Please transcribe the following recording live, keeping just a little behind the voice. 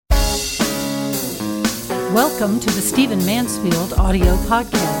Welcome to the Stephen Mansfield audio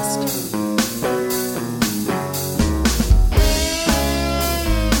podcast.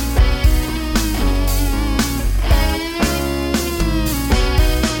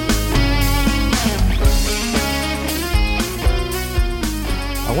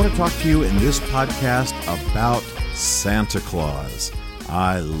 I want to talk to you in this podcast about Santa Claus.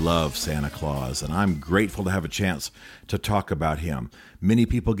 I love Santa Claus, and I'm grateful to have a chance to talk about him. Many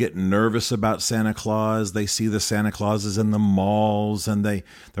people get nervous about Santa Claus. They see the Santa Clauses in the malls, and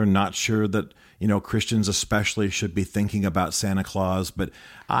they're not sure that, Christians especially should be thinking about Santa Claus. But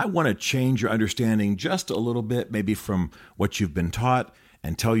I want to change your understanding just a little bit, maybe from what you've been taught,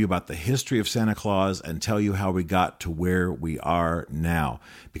 and tell you about the history of Santa Claus and tell you how we got to where we are now.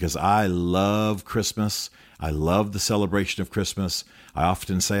 Because I love Christmas. I love the celebration of Christmas. I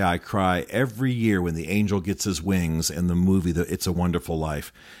often say I cry every year when the angel gets his wings in the movie It's a Wonderful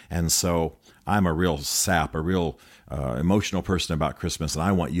Life. And so I'm a real sap, a real emotional person about Christmas, and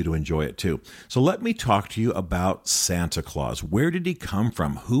I want you to enjoy it too. So let me talk to you about Santa Claus. Where did he come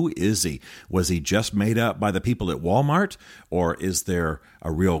from? Who is he? Was he just made up by the people at Walmart, or is there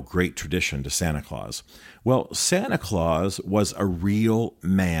a real great tradition to Santa Claus? Well, Santa Claus was a real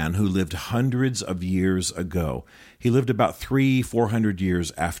man who lived hundreds of years ago. He lived about 300-400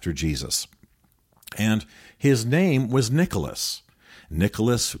 years after Jesus. And his name was Nicholas.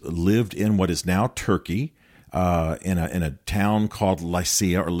 Nicholas lived in what is now Turkey, in a town called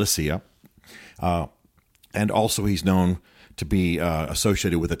Lycia. And also he's known to be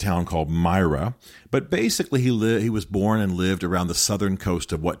associated with a town called Myra. But basically he was born and lived around the southern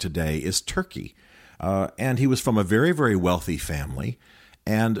coast of what today is Turkey. And he was from a very, very wealthy family.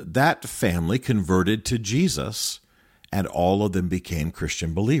 And that family converted to Jesus, and all of them became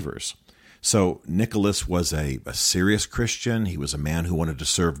Christian believers. So Nicholas was a serious Christian. He was a man who wanted to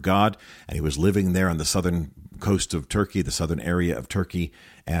serve God, and he was living there on the southern coast of Turkey, the southern area of Turkey,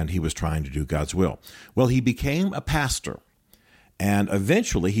 and he was trying to do God's will. Well, he became a pastor, and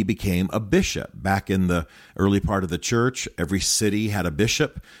eventually he became a bishop. Back in the early part of the church, every city had a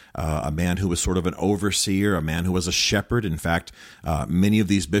bishop, a man who was sort of an overseer, a man who was a shepherd. In fact, many of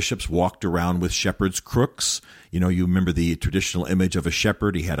these bishops walked around with shepherd's crooks. You remember the traditional image of a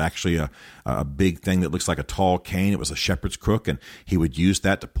shepherd. He had actually a big thing that looks like a tall cane. It was a shepherd's crook, and he would use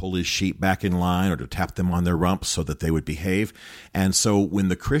that to pull his sheep back in line or to tap them on their rumps so that they would behave. And so when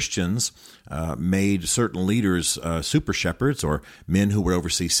the Christians made certain leaders super shepherds or men who would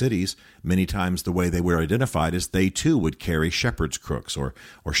oversee cities, many times the way they were identified is they too would carry shepherd's crooks or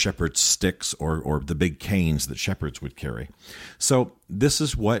shepherd's sticks or the big canes that shepherds would carry. So this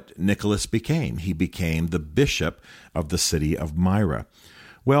is what Nicholas became. He became the bishop of the city of Myra.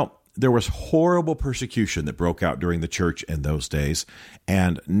 Well, there was horrible persecution that broke out during the church in those days,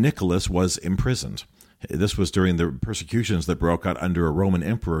 and Nicholas was imprisoned. This was during the persecutions that broke out under a Roman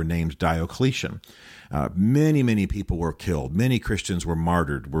emperor named Diocletian. Many people were killed. Many Christians were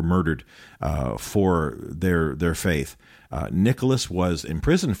murdered for their faith. Nicholas was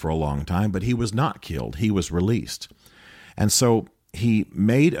imprisoned for a long time, but he was not killed. He was released. And so he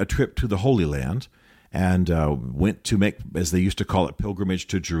made a trip to the Holy Land and went to make, as they used to call it, pilgrimage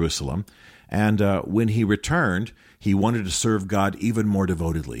to Jerusalem. And when he returned, he wanted to serve God even more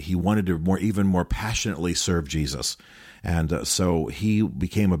devotedly. He wanted to even more passionately serve Jesus. And so he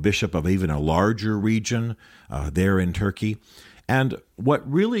became a bishop of even a larger region there in Turkey. And what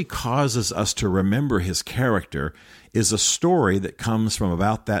really causes us to remember his character is a story that comes from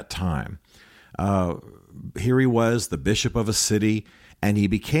about that time. Here he was, the bishop of a city, and he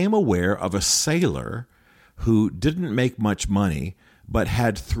became aware of a sailor who didn't make much money, but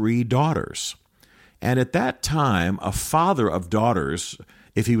had 3 daughters. And at that time, a father of daughters,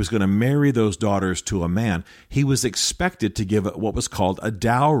 if he was going to marry those daughters to a man, he was expected to give what was called a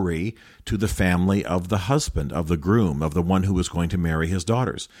dowry to the family of the husband, of the groom, of the one who was going to marry his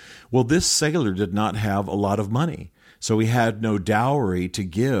daughters. Well, this sailor did not have a lot of money, so he had no dowry to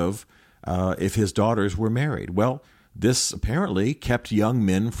give if his daughters were married. Well, this apparently kept young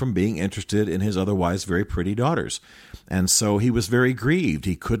men from being interested in his otherwise very pretty daughters. And so he was very grieved.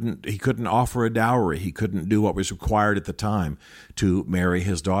 He couldn't offer a dowry. He couldn't do what was required at the time to marry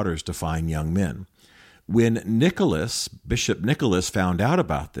his daughters to fine young men. When Bishop Nicholas found out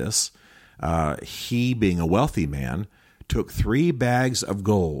about this, he, being a wealthy man, took 3 bags of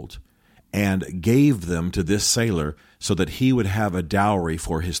gold and gave them to this sailor so that he would have a dowry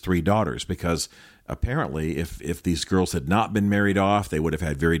for his 3 daughters, because apparently, if these girls had not been married off, they would have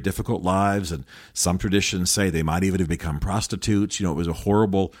had very difficult lives, and some traditions say they might even have become prostitutes. It was a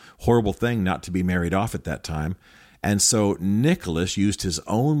horrible, horrible thing not to be married off at that time. And so Nicholas used his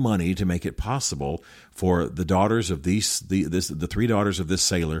own money to make it possible for the daughters of the three daughters of this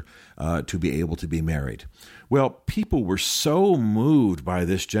sailor to be able to be married. Well, people were so moved by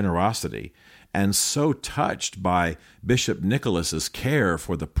this generosity and so touched by Bishop Nicholas's care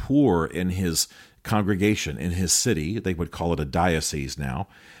for the poor in his congregation, in his city, they would call it a diocese now,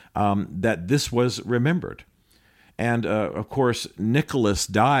 that this was remembered. And, of course, Nicholas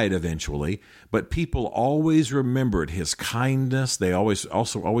died eventually, but people always remembered his kindness. They always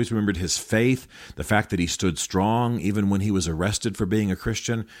remembered his faith, the fact that he stood strong even when he was arrested for being a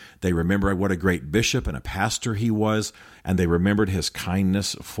Christian. They remembered what a great bishop and a pastor he was, and they remembered his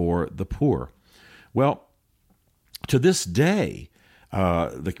kindness for the poor. Well, to this day,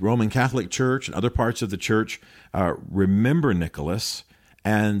 the Roman Catholic Church and other parts of the church remember Nicholas,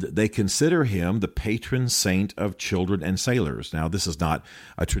 and they consider him the patron saint of children and sailors. Now, this is not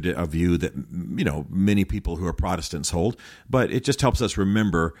a view that many people who are Protestants hold, but it just helps us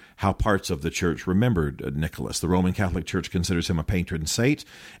remember how parts of the church remembered Nicholas. The Roman Catholic Church considers him a patron saint,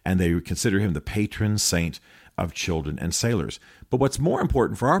 and they consider him the patron saint of children and sailors. But what's more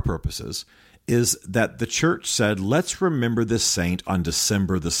important for our purposes is that the church said, let's remember this saint on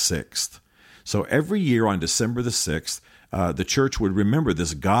December the 6th. So every year on December the 6th, the church would remember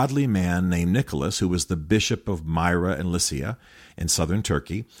this godly man named Nicholas, who was the bishop of Myra and Lycia in southern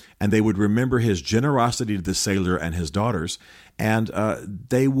Turkey, and they would remember his generosity to the sailor and his daughters, and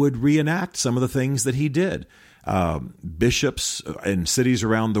they would reenact some of the things that he did. Bishops in cities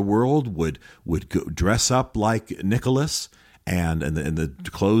around the world would dress up like Nicholas, and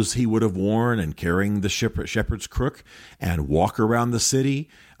the clothes he would have worn, and carrying the shepherd's crook, and walk around the city.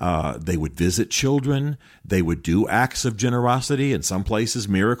 They would visit children. They would do acts of generosity. In some places,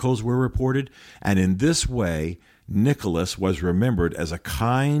 miracles were reported. And in this way, Nicholas was remembered as a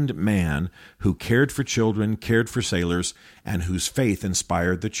kind man who cared for children, cared for sailors, and whose faith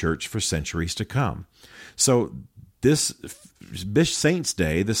inspired the church for centuries to come. So this Saints'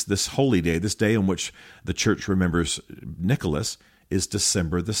 Day, this holy day, this day in which the church remembers Nicholas, is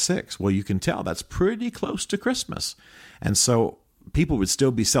December the 6th. Well, you can tell that's pretty close to Christmas. And so people would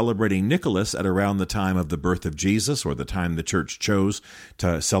still be celebrating Nicholas at around the time of the birth of Jesus, or the time the church chose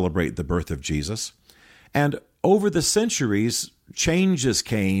to celebrate the birth of Jesus. And over the centuries, changes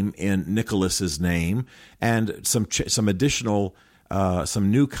came in Nicholas's name, and some additional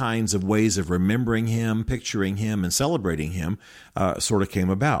some new kinds of ways of remembering him, picturing him, and celebrating him sort of came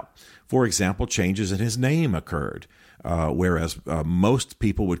about. For example, changes in his name occurred, whereas most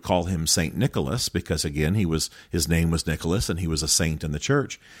people would call him Saint Nicholas because, again, his name was Nicholas and he was a saint in the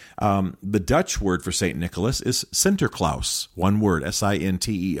church. The Dutch word for Saint Nicholas is Sinterklaas, one word,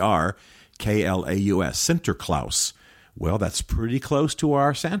 Sinterklaus, Sinterklaus. Well, that's pretty close to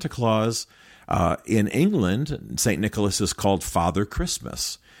our Santa Claus. In England, St. Nicholas is called Father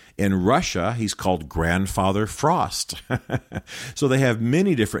Christmas. In Russia, he's called Grandfather Frost. So they have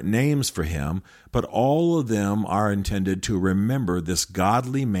many different names for him, but all of them are intended to remember this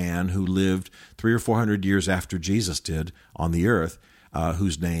godly man who lived 300 or 400 years after Jesus did on the earth,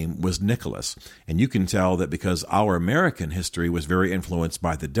 whose name was Nicholas. And you can tell that because our American history was very influenced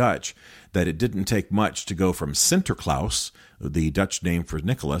by the Dutch, that it didn't take much to go from Sinterklaas, the Dutch name for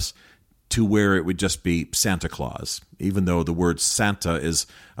Nicholas, to where it would just be Santa Claus, even though the word Santa is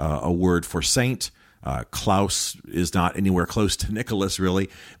a word for saint. Claus is not anywhere close to Nicholas, really,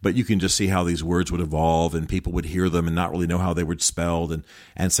 but you can just see how these words would evolve, and people would hear them and not really know how they were spelled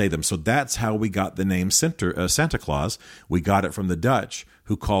and say them. So that's how we got the name Santa Claus. We got it from the Dutch,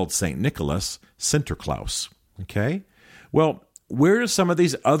 who called St. Nicholas Sinterklaas. Okay? Well, where do some of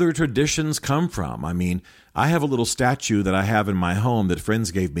these other traditions come from? I mean, I have a little statue that I have in my home that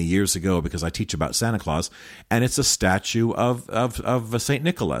friends gave me years ago because I teach about Santa Claus, and it's a statue of St.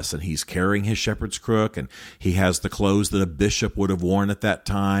 Nicholas, and he's carrying his shepherd's crook, and he has the clothes that a bishop would have worn at that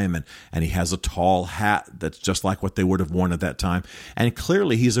time, and he has a tall hat that's just like what they would have worn at that time. And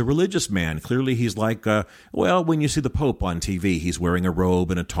clearly he's a religious man. Clearly he's like, when you see the Pope on TV, he's wearing a robe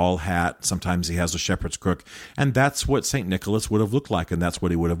and a tall hat. Sometimes he has a shepherd's crook, and that's what St. Nicholas would have looked like, and that's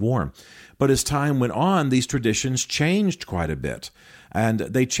what he would have worn. But as time went on, these traditions changed quite a bit. And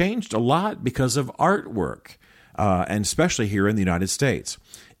they changed a lot because of artwork, and especially here in the United States.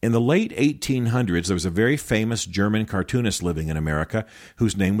 In the late 1800s, there was a very famous German cartoonist living in America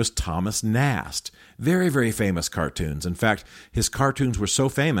whose name was Thomas Nast. Very, very famous cartoons. In fact, his cartoons were so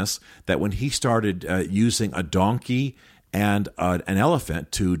famous that when he started using a donkey and an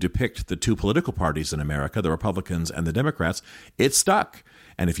elephant to depict the two political parties in America, the Republicans and the Democrats, it stuck.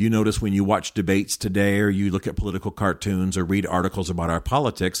 And if you notice when you watch debates today or you look at political cartoons or read articles about our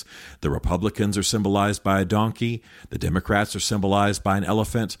politics, the Republicans are symbolized by a donkey, the Democrats are symbolized by an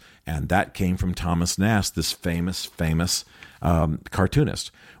elephant, and that came from Thomas Nast, this famous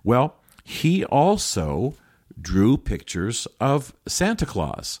cartoonist. Well, he also drew pictures of Santa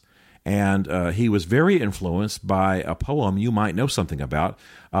Claus. And he was very influenced by a poem you might know something about.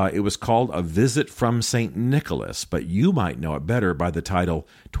 It was called A Visit from St. Nicholas, but you might know it better by the title,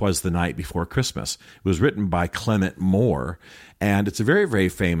 'Twas the Night Before Christmas. It was written by Clement Moore, and it's a very, very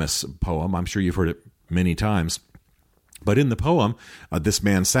famous poem. I'm sure you've heard it many times. But in the poem, this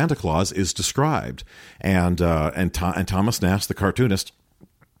man, Santa Claus, is described. And Thomas Nast, the cartoonist,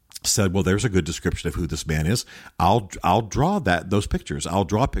 said, well, there's a good description of who this man is. I'll draw those pictures. I'll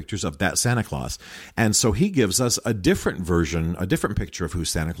draw pictures of that Santa Claus. And so he gives us a different version, a different picture of who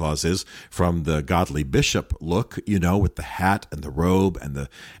Santa Claus is from the godly bishop look, with the hat and the robe and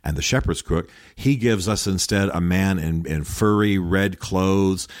the shepherd's crook. He gives us instead a man in furry red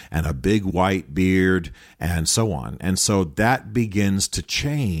clothes and a big white beard and so on. And so that begins to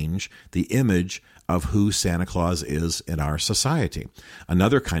change the image of who Santa Claus is in our society.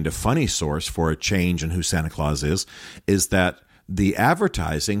 Another kind of funny source for a change in who Santa Claus is that the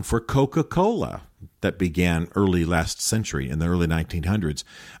advertising for Coca-Cola that began early last century, in the early 1900s,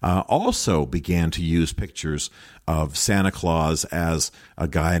 also began to use pictures of Santa Claus as a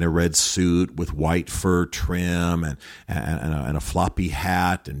guy in a red suit with white fur trim and a floppy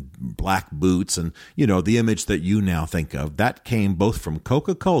hat and black boots. And, the image that you now think of, that came both from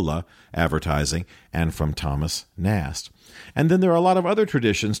Coca-Cola advertising and from Thomas Nast. And then there are a lot of other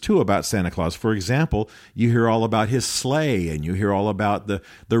traditions, too, about Santa Claus. For example, you hear all about his sleigh, and you hear all about the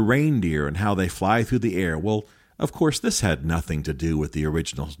reindeer and how they fly through the air. Well, of course, this had nothing to do with the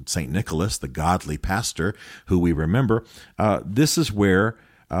original St. Nicholas, the godly pastor who we remember. This is where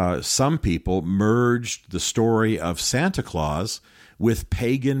some people merged the story of Santa Claus with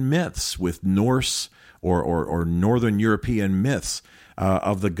pagan myths, with Norse or Northern European myths.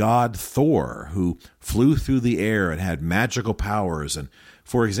 Of the god Thor, who flew through the air and had magical powers. And,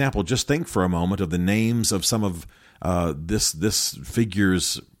 for example, just think for a moment of the names of some of this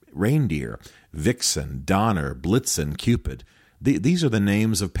figure's reindeer: Vixen, Donner, Blitzen, Cupid. These are the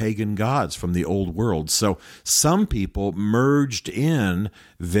names of pagan gods from the old world. So some people merged in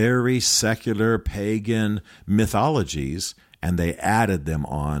very secular pagan mythologies, and they added them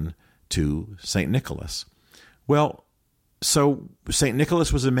on to St. Nicholas. Well, so St.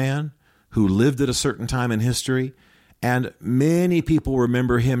 Nicholas was a man who lived at a certain time in history, and many people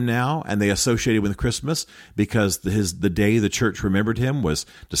remember him now, and they associate it with Christmas because the day the church remembered him was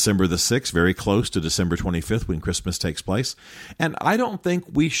December the 6th, very close to December 25th when Christmas takes place. And I don't think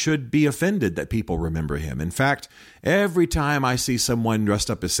we should be offended that people remember him. In fact, every time I see someone dressed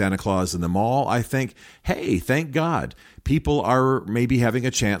up as Santa Claus in the mall, I think, hey, thank God. People are maybe having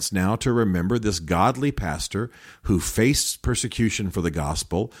a chance now to remember this godly pastor who faced persecution for the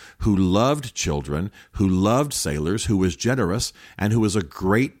gospel, who loved children, who loved sailors, who was generous, and who was a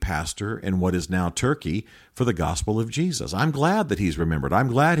great pastor in what is now Turkey for the gospel of Jesus. I'm glad that he's remembered. I'm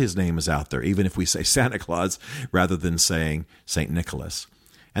glad his name is out there, even if we say Santa Claus rather than saying St. Nicholas.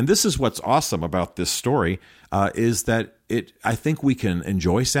 And this is what's awesome about this story, is that I think we can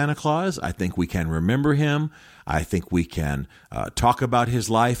enjoy Santa Claus. I think we can remember him. I think we can talk about his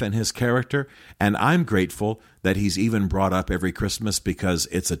life and his character. And I'm grateful that he's even brought up every Christmas, because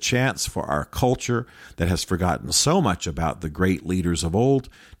it's a chance for our culture that has forgotten so much about the great leaders of old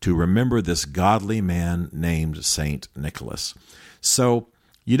to remember this godly man named St. Nicholas. So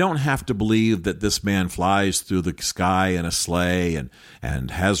you don't have to believe that this man flies through the sky in a sleigh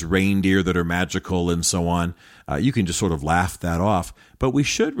and has reindeer that are magical and so on. You can just sort of laugh that off. But we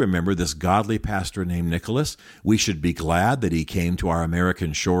should remember this godly pastor named Nicholas. We should be glad that he came to our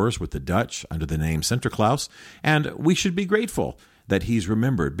American shores with the Dutch under the name Sinterklaas. And we should be grateful that he's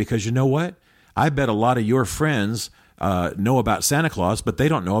remembered, because you know what? I bet a lot of your friends know about Santa Claus, but they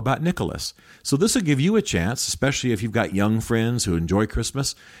don't know about Nicholas. So this will give you a chance, especially if you've got young friends who enjoy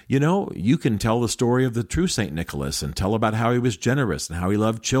Christmas. You can tell the story of the true St. Nicholas and tell about how he was generous and how he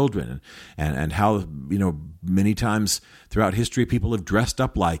loved children and how, many times throughout history people have dressed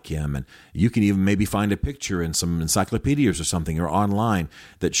up like him. And you can even maybe find a picture in some encyclopedias or something or online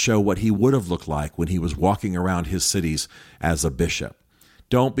that show what he would have looked like when he was walking around his cities as a bishop.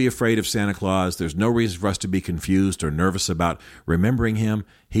 Don't be afraid of Santa Claus. There's no reason for us to be confused or nervous about remembering him.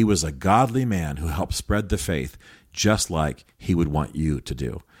 He was a godly man who helped spread the faith, just like he would want you to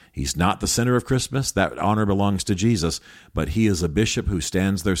do. He's not the center of Christmas. That honor belongs to Jesus, but he is a bishop who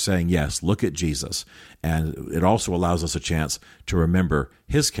stands there saying, yes, look at Jesus. And it also allows us a chance to remember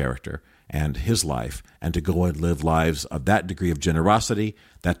his character and his life, and to go and live lives of that degree of generosity,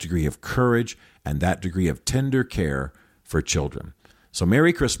 that degree of courage, and that degree of tender care for children. So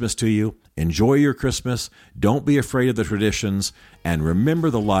Merry Christmas to you. Enjoy your Christmas. Don't be afraid of the traditions, and remember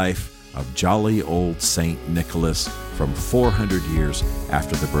the life of jolly old Saint Nicholas from 400 years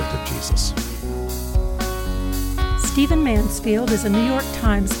after the birth of Jesus. Stephen Mansfield is a New York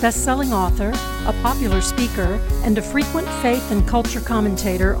Times best-selling author, a popular speaker, and a frequent faith and culture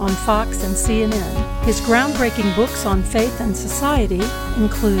commentator on Fox and CNN. His groundbreaking books on faith and society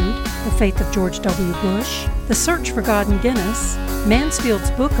include The Faith of George W. Bush, The Search for God in Guinness,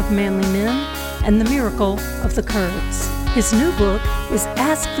 Mansfield's Book of Manly Men, and The Miracle of the Kurds. His new book is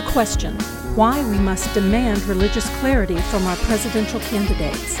Ask the Question: Why We Must Demand Religious Clarity from Our Presidential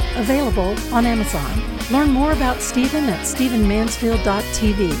Candidates, available on Amazon. Learn more about Stephen at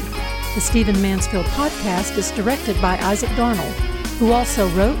stephenmansfield.tv. The Stephen Mansfield podcast is directed by Isaac Darnold, who also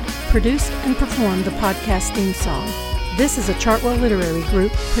wrote, produced, and performed the podcast theme song. This is a Chartwell Literary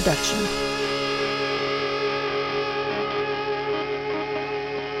Group production.